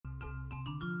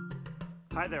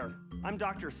Hi there, I'm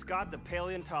Dr. Scott the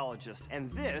paleontologist, and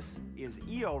this is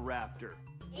Eoraptor.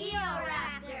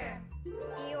 Eoraptor.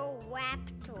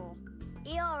 Eoraptor.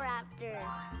 Eoraptor.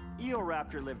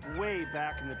 Eoraptor lived way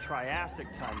back in the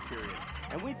Triassic time period,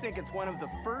 and we think it's one of the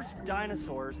first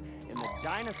dinosaurs in the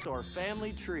dinosaur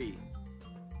family tree.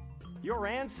 Your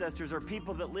ancestors are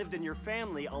people that lived in your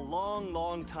family a long,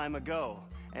 long time ago,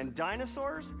 and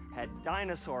dinosaurs had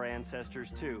dinosaur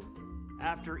ancestors too.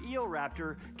 After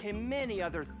Eoraptor came many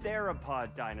other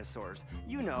theropod dinosaurs.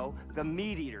 You know, the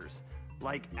meat eaters,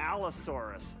 like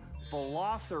Allosaurus,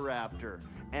 Velociraptor,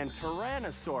 and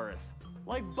Tyrannosaurus,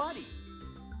 like Buddy.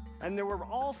 And there were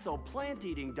also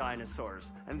plant-eating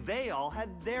dinosaurs, and they all had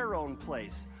their own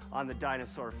place on the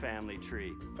dinosaur family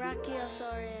tree.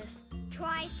 Brachiosaurus.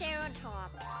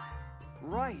 Triceratops.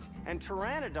 Right, and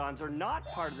pteranodons are not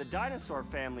part of the dinosaur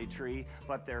family tree,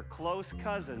 but they're close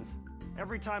cousins.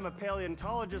 Every time a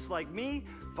paleontologist like me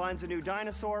finds a new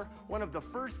dinosaur, one of the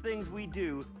first things we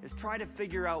do is try to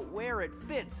figure out where it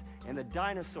fits in the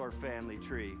dinosaur family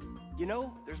tree. You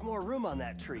know, there's more room on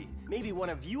that tree. Maybe one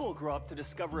of you will grow up to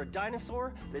discover a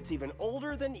dinosaur that's even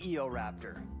older than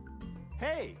Eoraptor.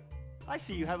 Hey, I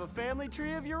see you have a family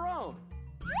tree of your own.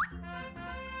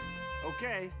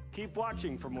 Okay, keep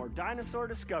watching for more dinosaur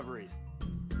discoveries.